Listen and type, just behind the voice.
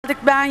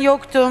kaldık, ben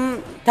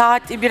yoktum.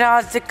 Tatil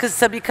birazcık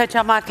kısa, bir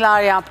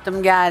kaçamaklar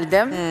yaptım,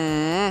 geldim.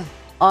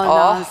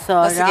 Ondan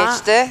sonra... Nasıl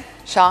geçti?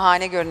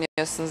 Şahane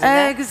görünüyorsunuz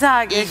yine.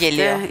 Güzel geçti. İyi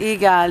geliyor. İyi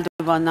geldi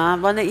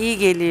bana. Bana iyi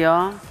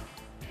geliyor.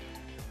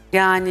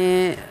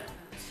 Yani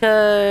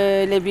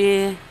şöyle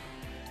bir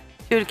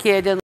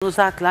Türkiye'den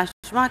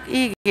uzaklaşmak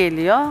iyi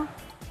geliyor.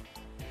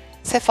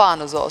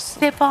 Sefanız olsun.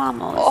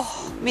 Sefam olsun. Oh,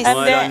 mis.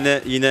 Noel anne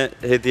yine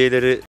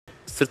hediyeleri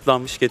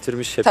sırtlanmış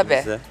getirmiş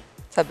hepimize.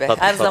 Tabii.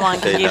 Tatlı Her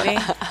zamanki şeyler. gibi.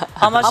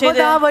 Ama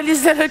daha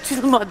valizler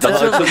açılmadı. Daha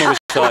açılmamış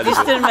hali.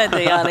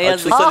 yetiştirmedi yani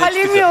yazık. Açılsa ne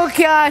Halim çıkacak? yok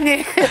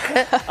yani.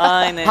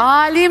 Aynen.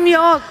 Halim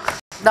yok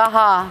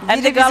daha. Hem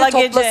de Biri bizi gala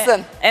gece,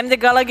 toplasın. hem de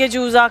gala gece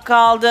uzak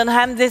kaldın,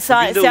 hem de Bugün de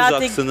seyahate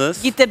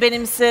uzaksınız. git de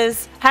benimsiz.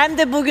 Hem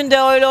de bugün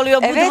de öyle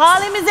oluyor. Evet. Bu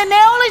halimize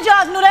ne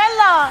olacak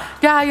Nurella?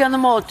 Gel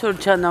yanıma otur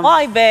canım.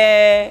 Vay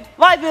be.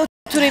 Vay be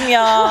oturayım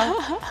ya.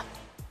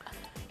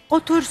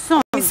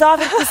 Otursun.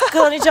 Misafir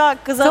kıskanacak.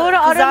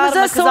 Sonra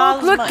aramıza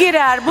soğukluk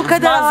girer. Bu kadar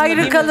Kızmaz mı, ayrı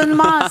değil mi?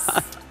 kalınmaz.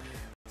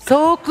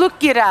 Soğukluk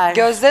girer.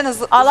 Gözden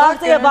uzak,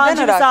 Allah'ta yabancı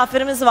gönülden ırak.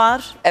 misafirimiz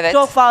var. Evet.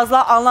 Çok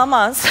fazla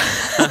anlamaz.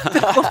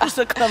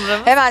 Konuştuk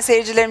kameramı. Hemen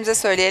seyircilerimize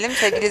söyleyelim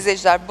sevgili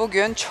izleyiciler.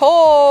 Bugün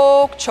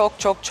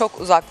çok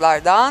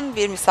uzaklardan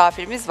bir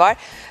misafirimiz var.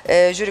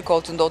 Jüri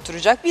koltuğunda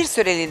oturacak. Bir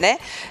süreliğine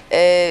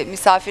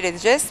misafir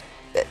edeceğiz.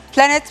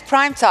 Planet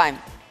Primetime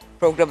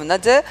programın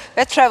adı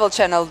ve Travel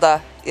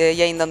Channel'da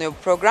yayınlanıyor bu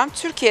program.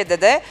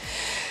 Türkiye'de de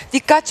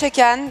dikkat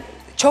çeken,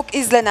 çok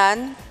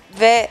izlenen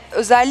ve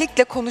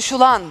özellikle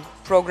konuşulan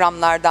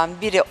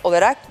programlardan biri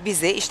olarak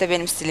bizi, işte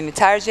Benim Stilimi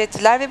tercih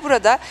ettiler ve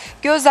burada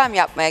gözlem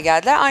yapmaya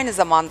geldiler. Aynı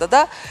zamanda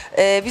da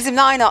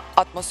bizimle aynı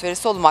atmosferi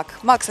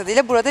solumak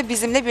maksadıyla burada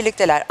bizimle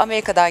birlikteler.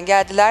 Amerika'dan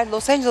geldiler,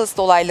 Los Angeles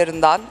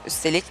olaylarından,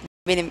 üstelik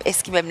benim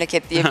eski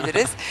memleket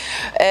diyebiliriz.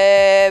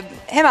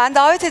 Hemen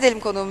davet edelim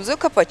konuğumuzu,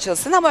 kapı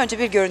açılsın ama önce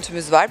bir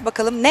görüntümüz var.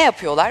 Bakalım ne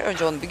yapıyorlar?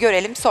 Önce onu bir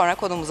görelim, sonra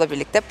konuğumuzla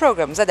birlikte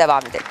programımıza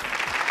devam edelim.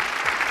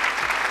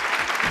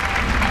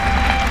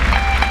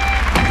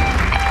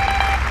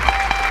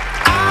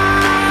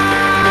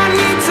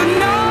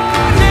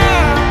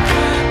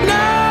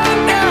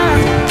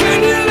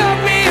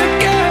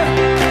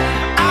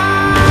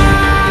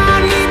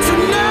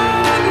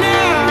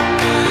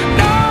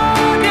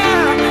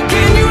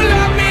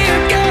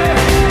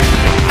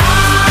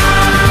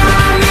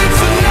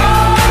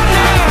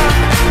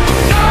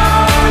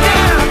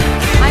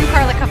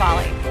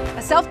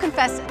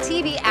 Self-confessed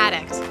TV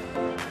addict.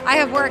 I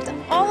have worked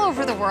all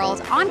over the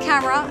world on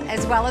camera as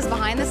well as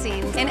behind the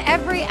scenes in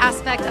every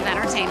aspect of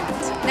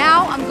entertainment.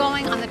 Now I'm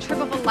going on the trip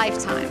of a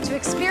lifetime to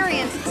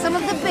experience some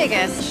of the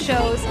biggest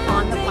shows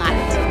on the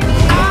planet.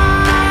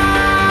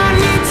 I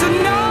need to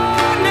know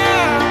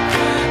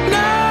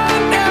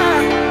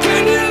now,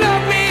 can you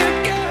love me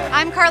again?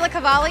 I'm Carla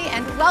Cavalli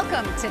and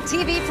welcome to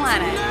TV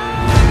Planet.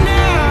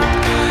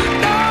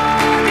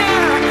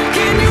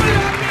 Can you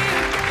love me?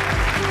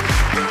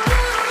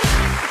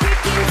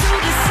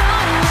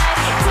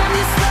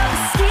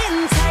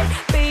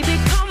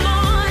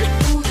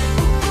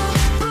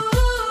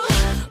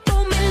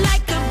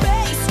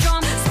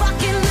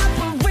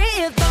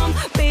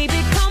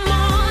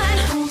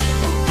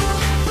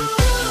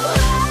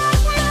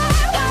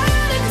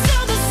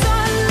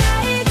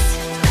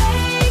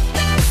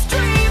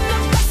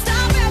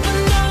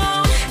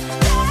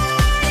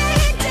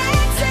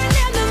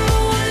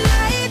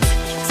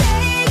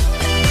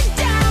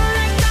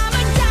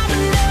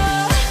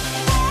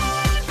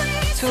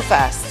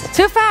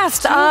 Too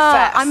fast.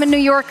 I'm a New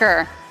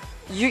Yorker.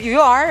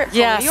 You are from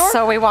yes, New York?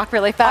 so we walk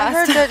really fast. I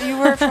heard that you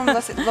were from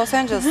Los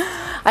Angeles.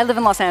 I live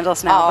in Los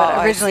Angeles now,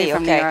 but originally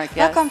from New York. Yes.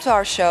 Welcome to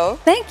our show.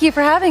 Thank you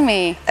for having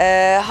me.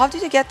 How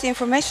did you get the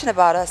information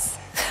about us?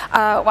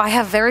 Well, I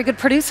have very good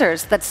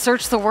producers that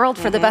search the world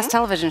for the best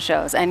television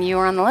shows, and you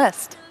are on the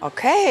list.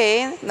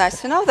 Okay,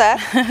 nice to know that.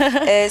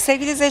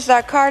 Sevgili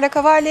izleyiciler, Carla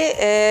Cavalli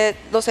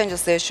Los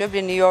Angeles'ta yaşıyor,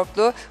 bir New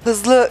Yorklu.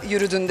 Hızlı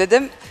yürüdün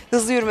dedim.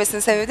 Hızlı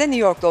yürümesinin sebebi de New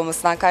York'ta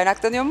olmasından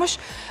kaynaklanıyormuş.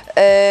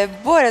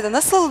 Bu arada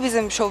nasıl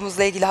bizim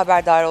şovumuzla ilgili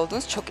haberdar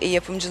oldunuz? Çok iyi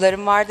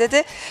yapımcılarım var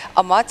dedi.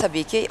 Ama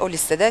tabii ki o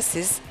listede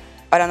siz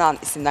aranan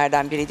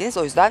isimlerden biriydiniz.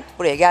 O yüzden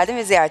buraya geldim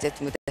ve ziyaret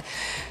ettim dedi.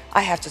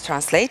 I have to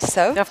translate,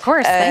 so. Of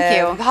course, thank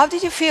you. How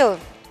did you feel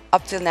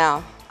up till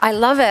now? I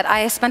love it.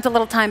 I spent a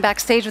little time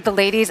backstage with the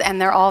ladies,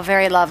 and they're all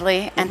very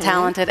lovely and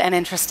talented and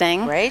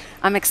interesting. Great.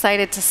 I'm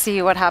excited to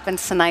see what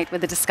happens tonight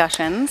with the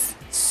discussions.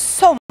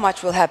 So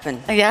much will happen.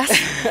 Yes.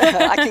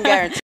 I can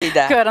guarantee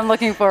that. Good, I'm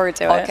looking forward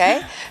to it.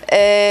 Okay.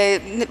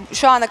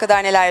 Şu ana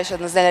kadar neler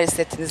yaşadınız, neler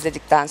hissettiniz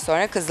dedikten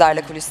sonra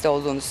kızlarla kuliste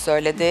olduğunuzu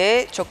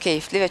söyledi. Çok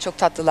keyifli ve çok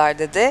tatlılar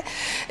dedi.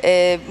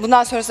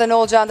 Bundan sonrasında ne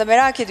olacağını da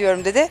merak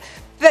ediyorum dedi.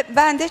 Ve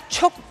ben de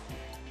çok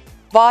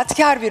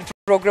vaatkar bir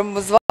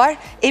programımız var.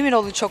 Emin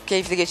olun çok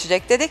keyifli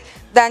geçecek dedik.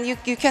 Then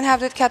you can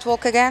have the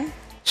catwalk again.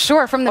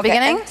 Sure, from the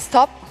beginning? And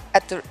stop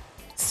at the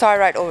star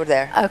right over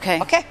there.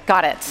 Okay. Okay.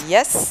 Got it.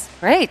 Yes.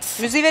 Great.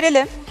 Müziği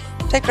verelim.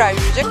 Tekrar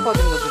yürüyecek,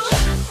 podyumda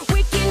duracak.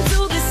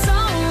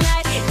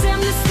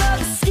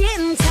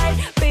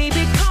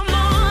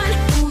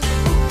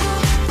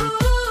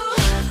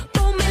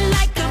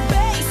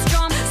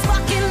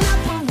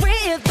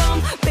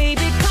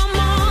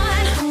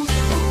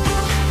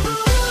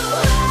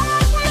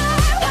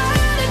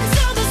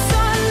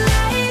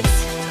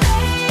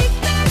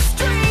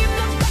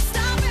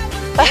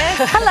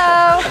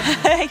 Hello.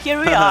 Here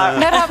we are.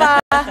 Merhaba.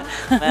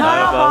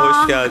 Merhaba,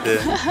 hoş geldin.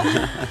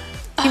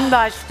 Kim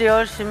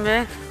başlıyor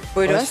şimdi?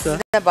 Buyurun Başla.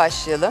 sizinle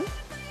başlayalım.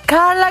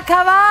 Carla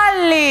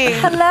Cavalli.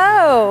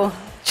 Hello.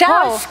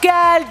 Ciao. Hoş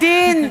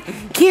geldin.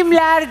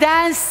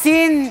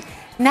 Kimlerdensin?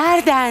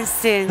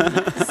 Neredensin?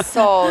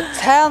 So,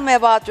 tell me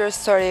about your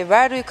story.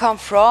 Where do you come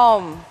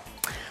from?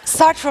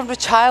 Start from the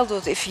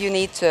childhood if you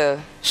need to.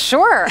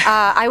 Sure.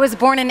 I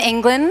was born in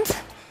England.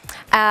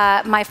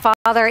 My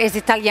father is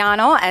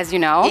Italiano, as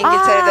you know.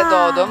 İngiltere'de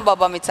doğdum,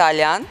 babam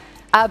İtalyan.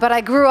 But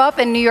I grew up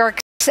in New York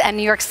City,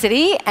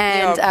 New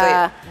and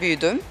York'ta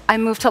büyüdüm. I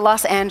moved to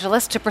Los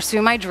Angeles to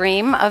pursue my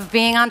dream of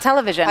being on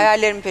television.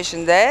 Hayallerimin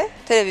peşinde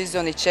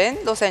televizyon için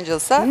Los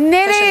Angeles'a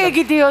Nereye taşındım.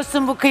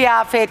 gidiyorsun bu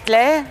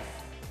kıyafetle?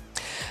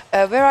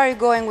 Where are you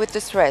going with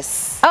this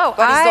dress? Oh,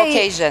 What is the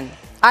occasion?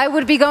 I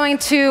would be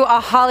going to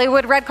a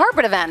Hollywood red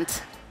carpet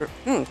event.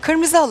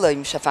 Kırmızı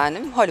halıymış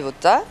efendim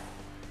Hollywood'da.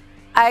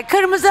 Ay,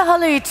 kırmızı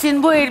halı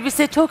için bu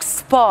elbise çok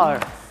spor.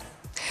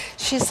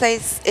 She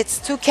says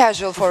it's too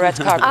casual for red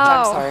carpet.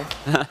 I'm Oh. sorry.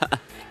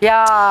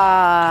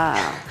 Ya.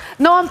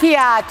 Non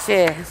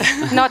piace.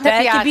 Not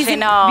Belki piace,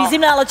 no.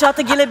 bizimle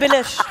Alaçatı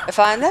gelebilir.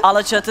 Efendim?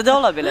 Alaçatı'da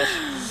olabilir.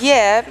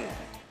 Yeah.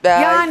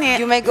 Yani-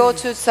 You may go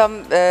to some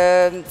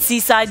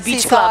Seaside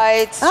Beach Club.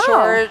 seaside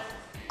shore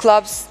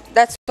clubs.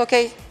 That's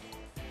okay.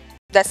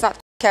 That's not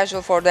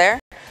casual for there.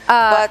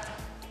 But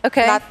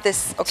Okay. not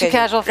this Too occasion.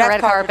 casual for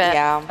red carpet.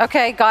 Yeah.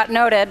 Okay, got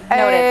noted.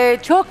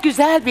 Noted. Çok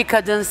güzel bir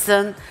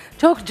kadınsın.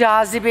 Çok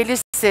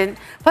cazibelisin.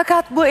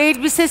 Fakat bu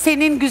elbise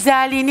senin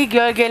güzelliğini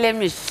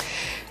gölgelemiş.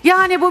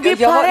 Yani bu bir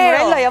Mirella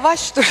pareo.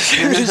 yavaş dur.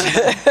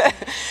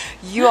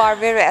 You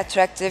are very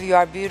attractive. You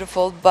are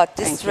beautiful. But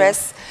this Thank you.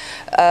 dress,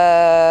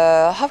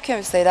 how can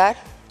we say that?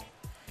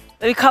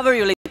 We cover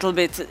you a little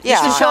bit.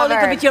 Yeah. Just to show a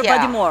little bit your Yeah,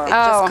 body more. It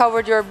just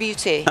covered your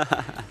beauty.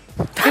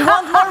 We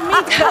want more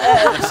meat.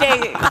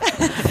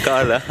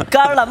 Carla.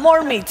 Carla,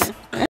 more meat.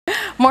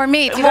 More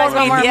meat. You More guys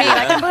want more meat, meat?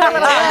 yeah. I can put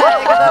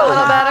a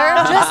little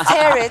better. Just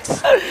tear it.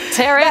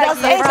 Tear it.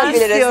 Biraz Yeah.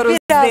 ezebiliriz.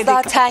 Biraz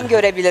daha ten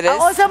görebiliriz.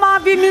 O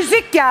zaman bir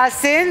müzik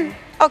gelsin.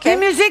 Okay. Bir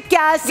müzik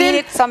gelsin. We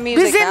need some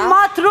music Bizim now.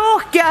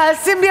 matruh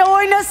gelsin bir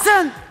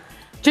oynasın.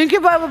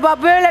 Çünkü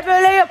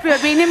böyle yapıyor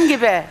benim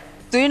gibi.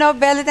 Do you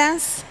know belly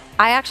dance?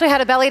 I actually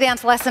had a belly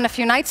dance lesson a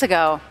few nights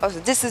ago. Oh, so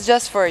this is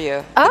just for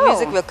you. The Oh.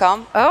 music will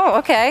come. Oh,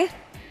 okay.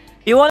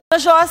 You want to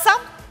show us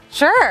some?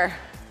 Sure.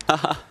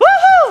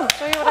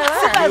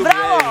 Süper,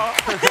 bravo.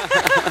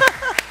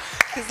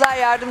 Kızlar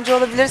yardımcı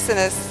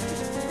olabilirsiniz.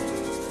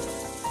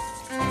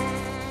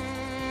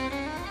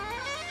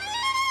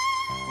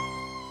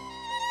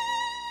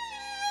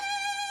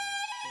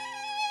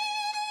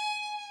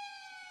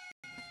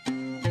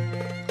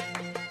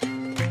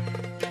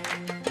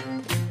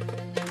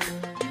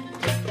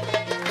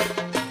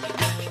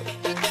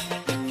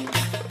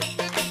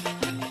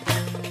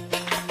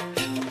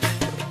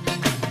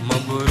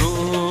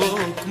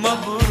 مبروك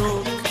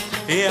مبروك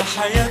يا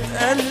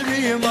حياة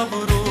قلبي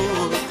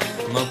مبروك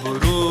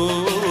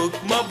مبروك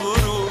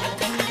مبروك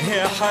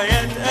يا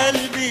حياة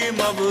قلبي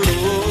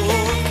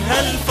مبروك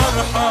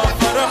هالفرحة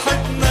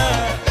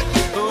فرحتنا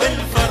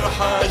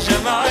والفرحة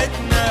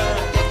جمعتنا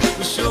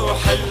وشو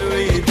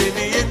حلوة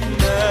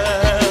دنيتنا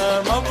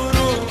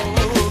مبروك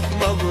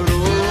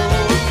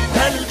مبروك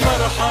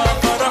هالفرحة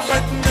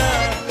فرحتنا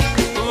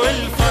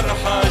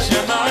والفرحة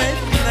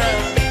جمعتنا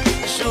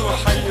شو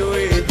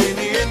حلوة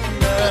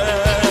دنيتنا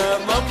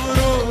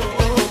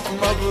مبروك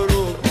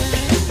مبروك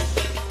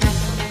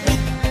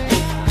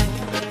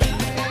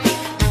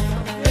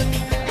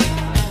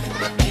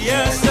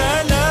يا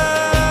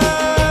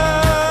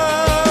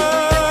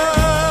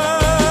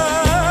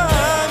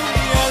سلام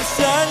يا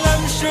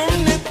سلام شو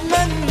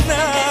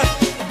بنتمنى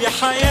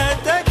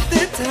بحياتك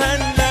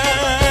تتهنى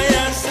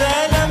يا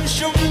سلام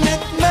شو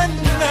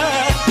بنتمنى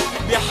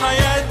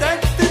بحياتك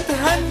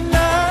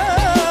تتهنى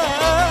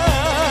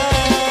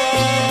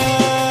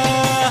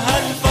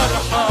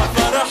هالفرحة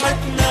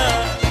فرحتنا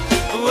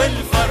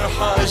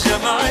والفرحة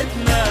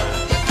جمعتنا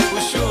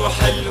وشو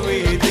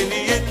حلوة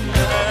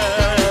دنيتنا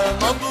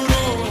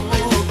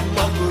مبروك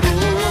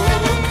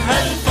مبروك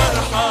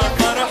هالفرحة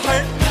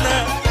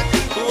فرحتنا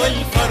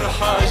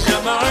والفرحة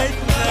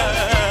جمعتنا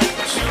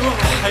شو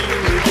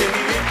حلوة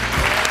دنيتنا.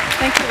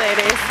 Thank you,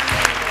 ladies.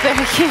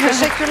 Thank you.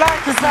 Teşekkürler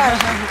kızlar.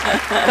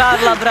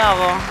 Carla,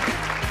 bravo.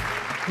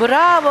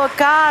 Bravo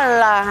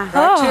Carla.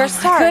 To your my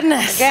start.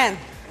 goodness. Again.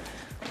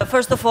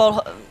 First of all,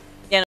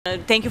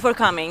 thank you for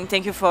coming.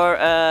 Thank you for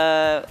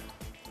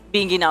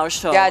being in our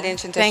show. Geldiğin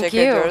için Thank teşekkür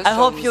you. ediyoruz. I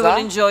hope you will şovumuza.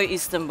 enjoy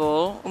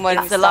Istanbul.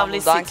 Umarım It's a lovely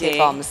İstanbul'dan city.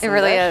 keyif almışsındır.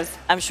 It really is.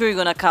 I'm sure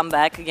you're gonna come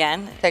back again.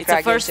 It's Tekrar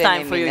the first geleceğine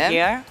time for you eminim.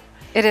 here.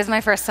 It is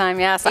my first time,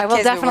 yes. I İlk will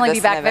kez mi definitely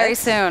be buradasın, back very evet?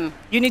 soon.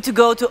 You need to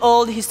go to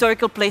all the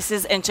historical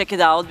places and check it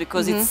out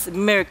because it's a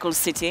miracle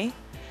city.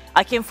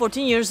 I came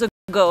 14 years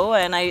ago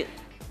and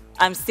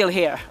I'm still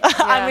here.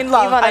 I'm in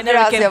love. I İvana never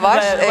biraz came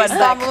yavaş. went back.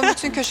 İstanbul'un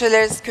bütün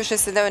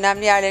köşesinde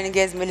önemli yerlerini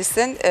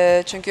gezmelisin.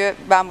 Çünkü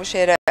ben bu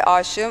şehre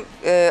aşığım.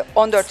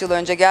 14 yıl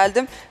önce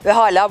geldim ve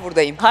hala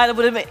buradayım. Hala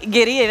burada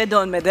geri eve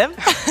dönmedim.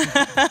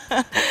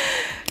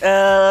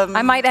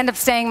 I might end up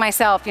staying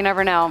myself. You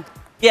never know.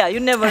 Yeah, you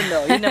never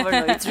know. You never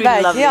know. It's really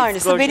Belki lovely. It's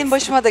aynısı gorgeous. benim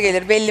başıma da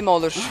gelir, belli mi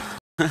olur?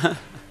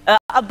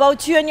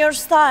 About you and your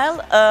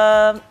style,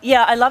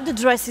 yeah, I love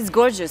the dress. It's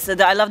gorgeous. I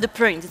love the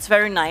print. It's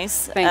very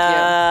nice. Thank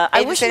you.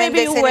 I wish Elbisenin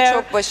maybe you deseni wear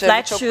çok başarılı,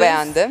 flat çok shoes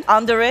beğendim.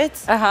 under it.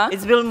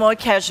 It's a little more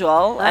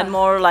casual and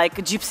more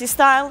like a gypsy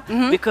style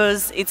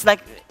because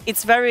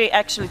it's very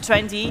actually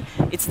trendy.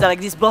 It's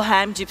like this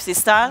bohem gypsy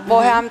style.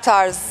 Bohem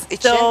tarz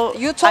için. So,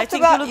 You I talked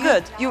think you about look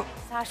good.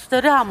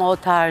 Saçları ama o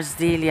tarz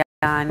değil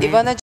yani.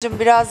 İvanacığım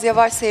biraz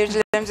yavaş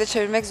seyircilerimize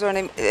çevirmek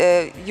zorundayım.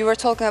 You were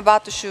talking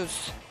about the shoes.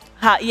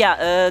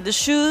 The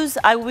shoes,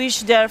 I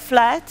wish they're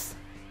flat.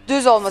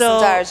 Düz olmasını So-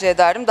 tercih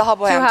ederdim. Daha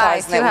bohem Too high,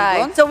 tarzına too high.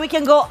 uygun. So we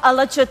can go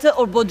Alaçatı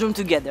or Bodrum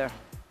together.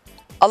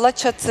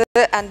 Alaçatı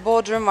and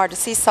Bodrum are the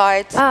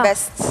seaside,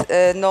 best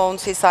known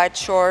seaside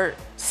shore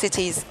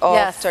cities of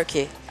Yes.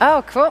 Turkey.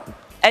 Oh, cool.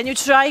 And you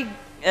try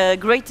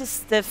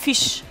greatest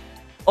fish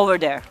over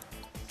there.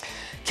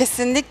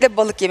 Kesinlikle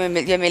balık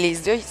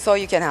yemeliyiz diyor. So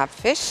you can have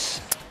fish.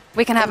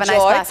 We can have a nice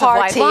Enjoy, glass of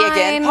white party wine.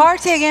 again,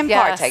 party again, Yes.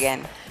 party again.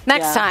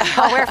 Next Yeah. time,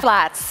 I'll wear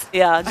flats.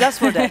 Yeah, just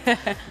for that.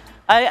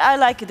 I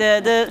like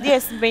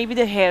yes, maybe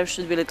the hair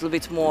should be a little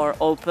bit more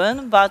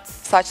open, but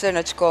Saçların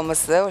açık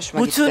olması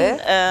hoşuma bütün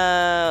gitti.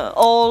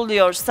 all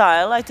your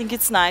style, I think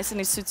it's nice and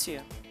it suits you.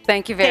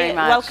 Thank you very Hey,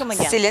 much. welcome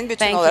again. Stilin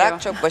bütün Thank olarak you.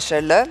 çok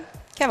başarılı.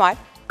 Kemal.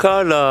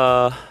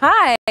 Carla,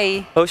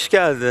 Hi. hoş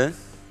geldin.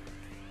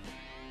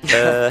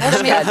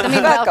 Let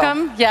me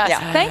welcome. Yes.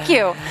 Yeah. Thank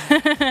you.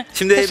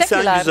 Şimdi elbisen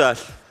Teşekkürler. güzel.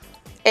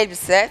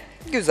 Elbise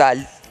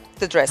güzel.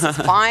 The dress is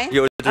fine.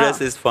 Your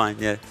dress is fine,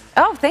 yeah.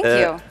 Oh, thank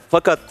you.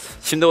 Fakat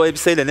şimdi o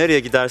elbiseyle nereye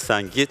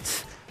gidersen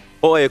git,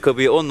 o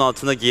ayakkabıyı onun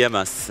altına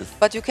giyemezsin.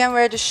 But you can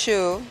wear the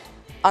shoe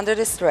under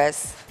this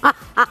dress.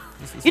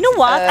 You know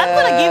what? I'm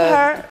gonna give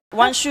her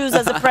one shoes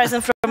as a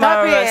present from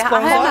our Tabii,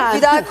 sponsor. hemen.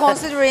 Without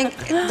considering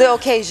the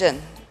occasion.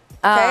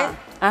 Okay?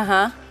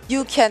 Uh-huh.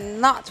 You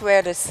cannot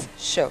wear this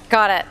shoe.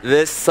 Got it.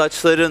 Ve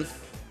saçların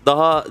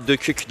daha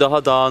dökük,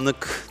 daha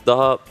dağınık,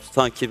 daha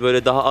sanki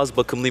böyle daha az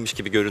bakımlıymış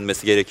gibi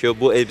görünmesi gerekiyor.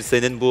 Bu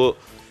elbisenin bu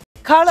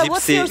Carla,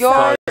 what's gypsy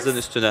your tarzın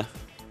üstüne.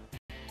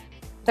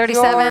 37.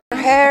 Your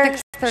hair I think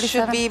it's 37.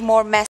 should be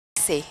more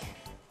messy.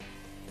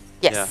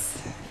 Yes. Yeah.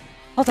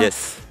 Hold on.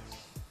 Yes.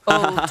 Oh,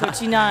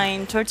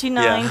 39,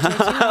 39, Yeah.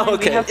 39. We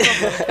Okay. have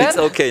problem. It's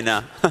okay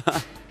now.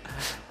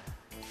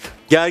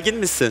 Gergin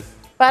misin?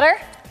 Better?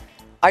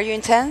 Are you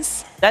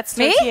intense? That's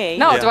Me? 38.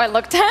 No, Yeah. do I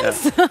look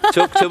tense?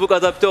 Çok çabuk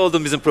adapte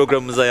oldun bizim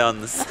programımıza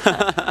yalnız.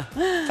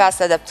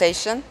 Fast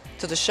adaptation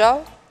to the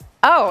show.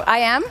 Oh,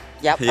 I am?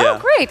 Yep. Yeah.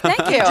 Oh, great.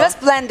 Thank you.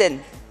 Just blend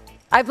in.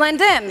 I blend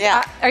in.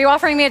 Yeah. Are you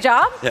offering me a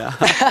job? Yeah.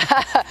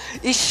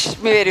 İş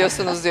mi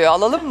veriyorsunuz diyor.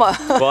 Alalım mı?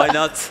 Why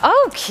not?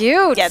 Oh,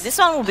 cute. Yeah, this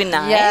one will be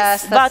nice.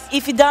 Yes, that's- but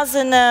if it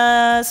doesn't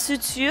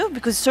suit you,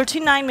 because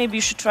 39, maybe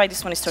you should try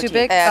this one. It's Too 38.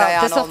 big? Eğer Oh,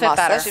 ayağın this'll fit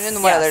olmazsa. better. Şimdi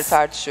numaraları Yes.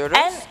 tartışıyoruz.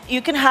 And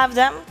you can have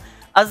them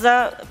as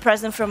a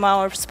present from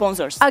our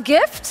sponsors. A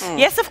gift?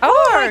 Yes, of Oh my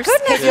course.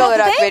 goodness. Hediye Well,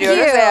 olarak thank veriyoruz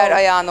you. eğer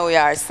ayağına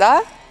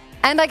uyarsa.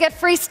 And I get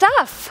free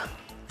stuff.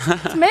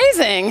 It's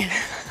amazing.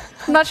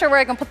 I'm not sure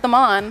where I can put them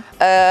on.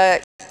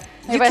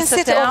 You Maybe I can sit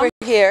sit down? over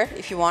here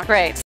if you want.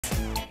 Great.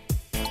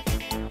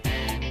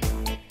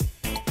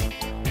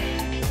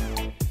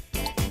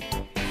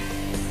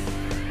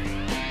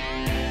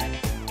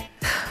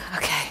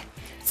 Okay.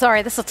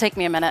 Sorry, this will take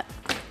me a minute.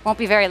 Won't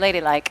be very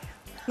ladylike.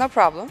 No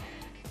problem.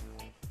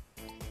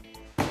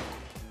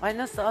 Ay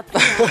nasıl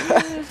atıyorsun?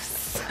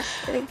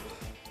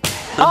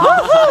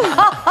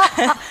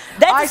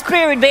 That's the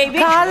spirit, baby.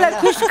 Carla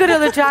kuş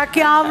kırılacak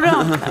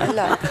yavrum.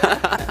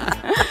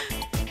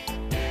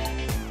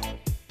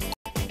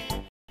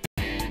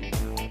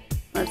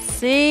 Let's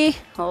see.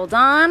 Hold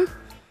on.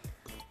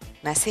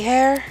 Messy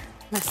hair,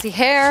 Messy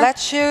hair. flat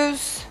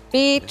shoes.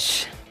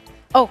 Beach.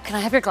 Oh, can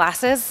I have your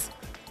glasses?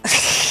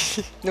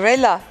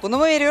 Nurella, bunu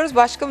mu veriyoruz,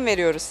 başka mı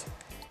veriyoruz?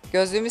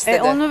 Gözlüğümü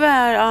istedi. Onu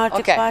ver artık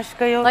Okay.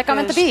 başka yok. Like I'm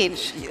at the beach.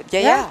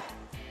 Yeah, yeah.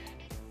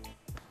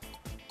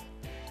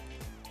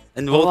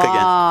 And walk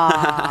again.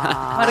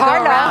 I'll go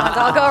around.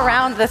 I'll go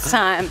around this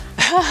time.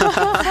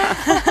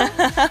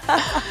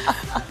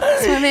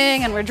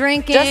 Swimming and we're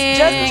drinking.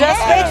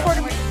 Just wait for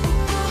the...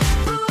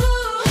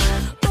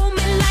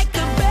 Booming like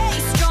a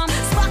bass drum,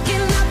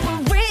 sparking up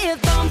a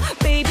rhythm,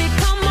 baby,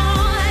 come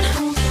on.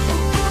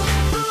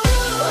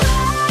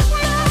 Rock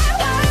my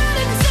world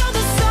until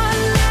the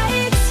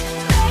sunlight.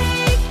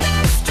 Make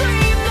this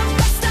dream the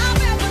best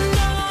I've ever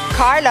known.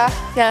 Carla,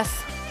 Yes.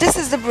 this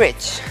is the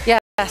bridge.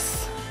 Yes.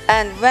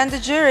 And when the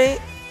jury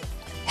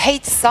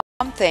hates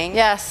something,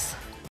 Yes.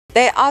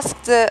 they ask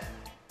the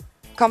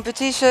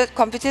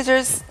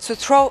competitors to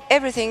throw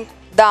everything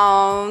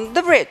down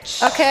the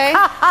bridge. Okay.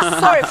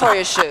 Sorry for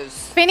your shoes.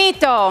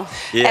 Finito.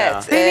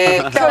 Yeah.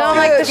 Evet, Don't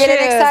like the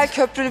geleneksel shoes.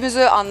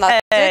 köprümüzü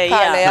anlattık yeah.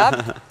 Carla'ya.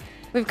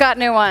 We've got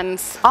new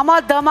ones.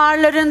 Ama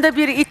damarlarında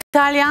bir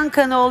İtalyan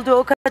kanı olduğu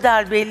o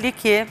kadar belli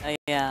ki.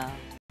 Yeah.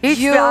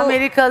 Hiçbir You-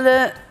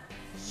 Amerikalı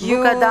bu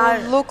You kadar...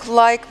 look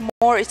like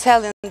more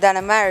Italian than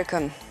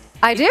American.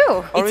 I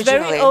do. It's very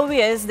Originally.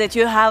 obvious that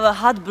you have a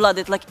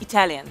hot-blooded like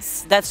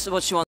Italians. That's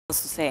what she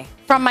wants to say.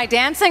 From my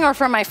dancing or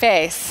from my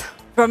face?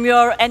 From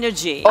your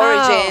energy.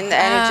 Origin,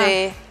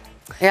 energy.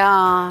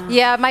 Ya.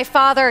 Yeah, my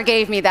father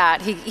gave me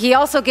that. He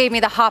also gave me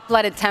the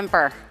hot-blooded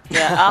temper.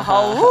 Yeah.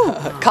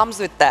 Comes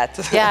with that.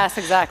 Yes,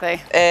 exactly.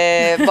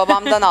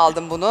 Babamdan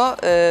aldım bunu.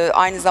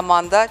 Aynı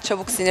zamanda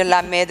çabuk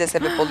sinirlenmeye de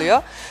sebep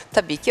oluyor.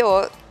 Tabii ki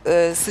o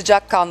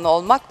sıcakkanlı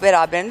olmak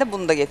beraberinde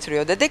bunu da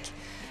getiriyor dedik.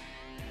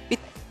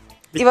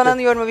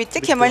 Ivana'nın yorumu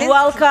bitti. Kemal'in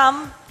Welcome.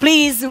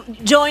 Please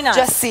join us.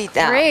 just sit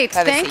down. Great,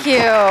 Have a thank seat.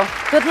 you.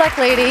 Good luck,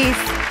 ladies.